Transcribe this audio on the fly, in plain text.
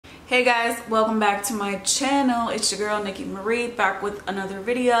Hey guys, welcome back to my channel. It's your girl Nikki Marie, back with another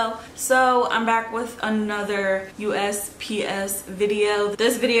video. So I'm back with another USPS video.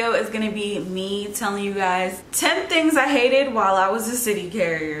 This video is gonna be me telling you guys 10 things I hated while I was a city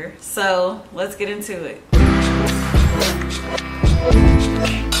carrier. So let's get into it.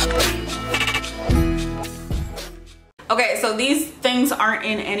 Okay, so these things aren't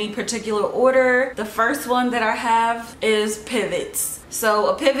in any particular order. The first one that I have is pivots. So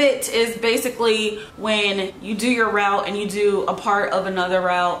a pivot is basically when you do your route and you do a part of another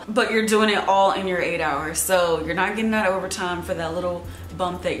route, but you're doing it all in your 8 hours. So you're not getting that overtime for that little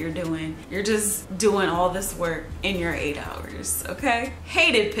bump that you're doing. You're just doing all this work in your 8 hours, okay?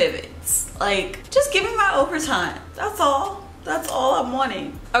 Hated pivots. Like, just give me my overtime. That's all. That's all I'm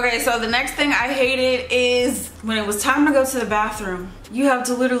wanting. Okay, so the next thing I hated is when it was time to go to the bathroom. You have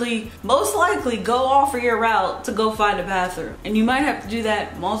to literally, most likely, go off of your route to go find a bathroom. And you might have to do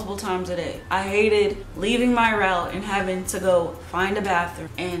that multiple times a day. I hated leaving my route and having to go find a bathroom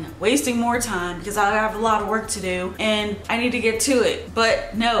and wasting more time because I have a lot of work to do and I need to get to it.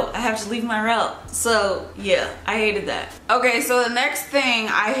 But no, I have to leave my route. So yeah, I hated that. Okay, so the next thing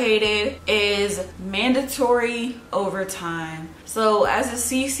I hated is mandatory overtime. So as a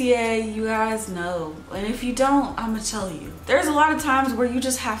CCA, you guys know, and if you don't, I'm gonna tell you. There's a lot of times where you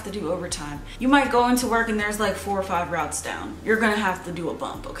just have to do overtime. You might go into work and there's like 4 or 5 routes down. You're gonna have to do a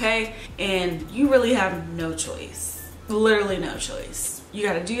bump, okay? And you really have no choice. Literally no choice. You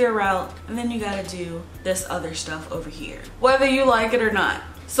gotta do your route and then you gotta do this other stuff over here, whether you like it or not.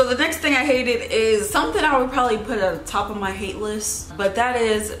 So the next thing I hated is something I would probably put at the top of my hate list, but that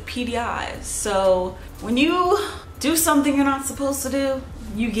is PDIs. So when you do something you're not supposed to do,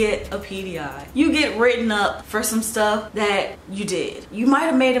 you get a PDI. You get written up for some stuff that you did. You might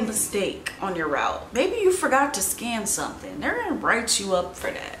have made a mistake on your route. Maybe you forgot to scan something. They're gonna write you up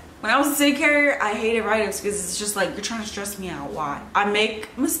for that. When I was a city carrier, I hated write-ups because it's just like, you're trying to stress me out. Why? I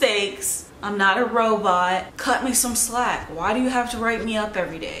make mistakes. I'm not a robot. Cut me some slack. Why do you have to write me up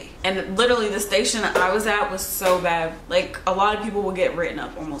every day? And literally the station I was at was so bad. Like, a lot of people would get written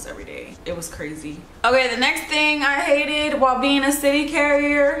up almost every day. It was crazy. Okay, the next thing I hated while being a city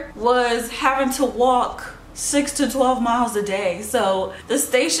carrier was having to walk 6 to 12 miles a day. So the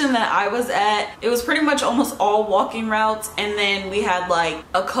station that I was at, it was pretty much almost all walking routes, and then we had like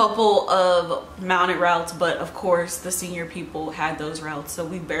a couple of mounted routes, but of course the senior people had those routes, so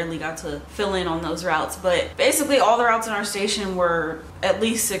we barely got to fill in on those routes. But basically all the routes in our station were at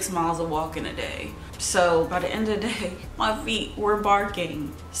least 6 miles of walking a day. So by the end of the day, my feet were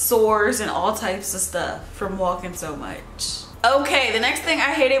barking, sores and all types of stuff from walking so much. Okay, the next thing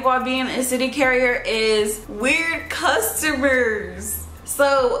I hated while being a city carrier is weird customers.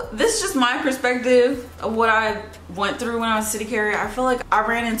 So this is just my perspective of what I went through when I was a city carrier. I feel like I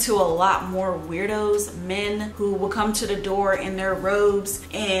ran into a lot more weirdos, men who would come to the door in their robes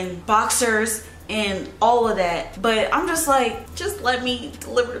and boxers and all of that. But I'm just like, just let me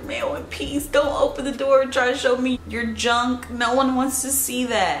deliver the mail in peace. Don't open the door and try to show me your junk. No one wants to see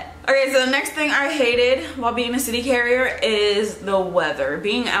that. Okay, so the next thing I hated while being a city carrier is the weather.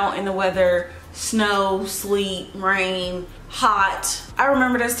 Being out in the weather, snow, sleet, rain, hot. I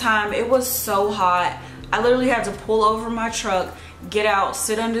remember this time, it was so hot. I literally had to pull over my truck, get out,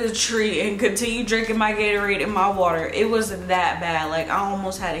 sit under the tree, and continue drinking my Gatorade and my water. It was that bad. Like, I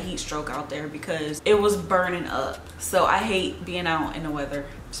almost had a heat stroke out there because it was burning up. So I hate being out in the weather,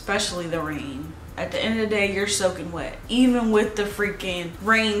 especially the rain. At the end of the day, you're soaking wet. Even with the freaking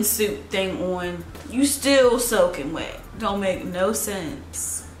rain suit thing on, you still soaking wet. Don't make no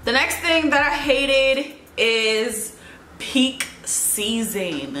sense. The next thing that I hated is peak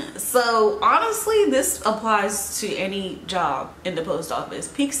season. So honestly, this applies to any job in the post office.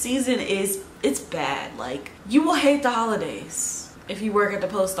 Peak season it's bad. Like, you will hate the holidays if you work at the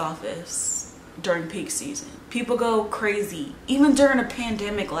post office during peak season. People go crazy. Even during a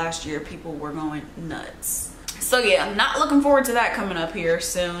pandemic last year, people were going nuts. So yeah, I'm not looking forward to that coming up here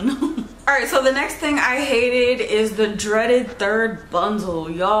soon. Alright, so the next thing I hated is the dreaded third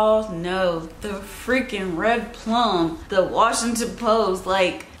bundle. Y'all know, the freaking red plum, the Washington Post,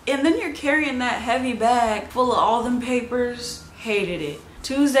 like, and then you're carrying that heavy bag full of all them papers. Hated it.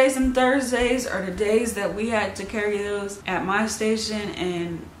 Tuesdays and Thursdays are the days that we had to carry those at my station,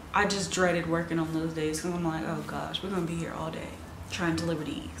 and I just dreaded working on those days because I'm like, oh gosh, we're gonna be here all day trying to deliver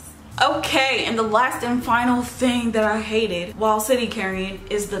these. Okay, and the last and final thing that I hated while city carrying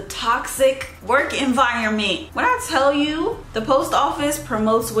is the toxic work environment. When I tell you, the post office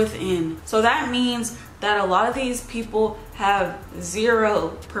promotes within. So that means that a lot of these people have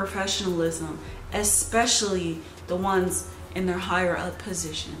zero professionalism, especially the ones in their higher up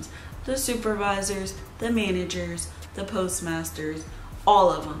positions. The supervisors, the managers, the postmasters,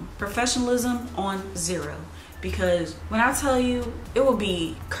 all of them. Professionalism on 0. Because when I tell you, it will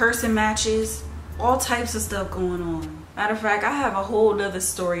be cursing matches, all types of stuff going on. Matter of fact, I have a whole nother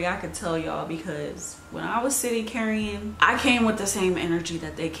story I could tell y'all, because when I was city carrying, I came with the same energy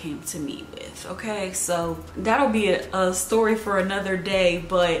that they came to me with, okay? So that'll be a story for another day,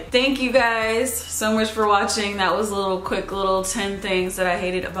 but thank you guys so much for watching. That was a little quick little 10 things that I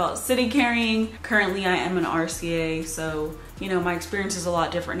hated about city carrying. Currently, I am an RCA, so you know, my experience is a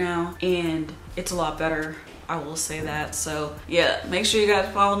lot different now, and it's a lot better. I will say that. So yeah, make sure you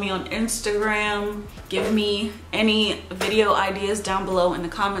guys follow me on Instagram. Give me any video ideas down below in the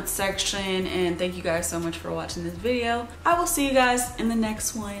comments section. And thank you guys so much for watching this video. I will see you guys in the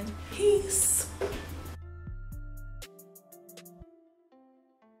next one. Peace.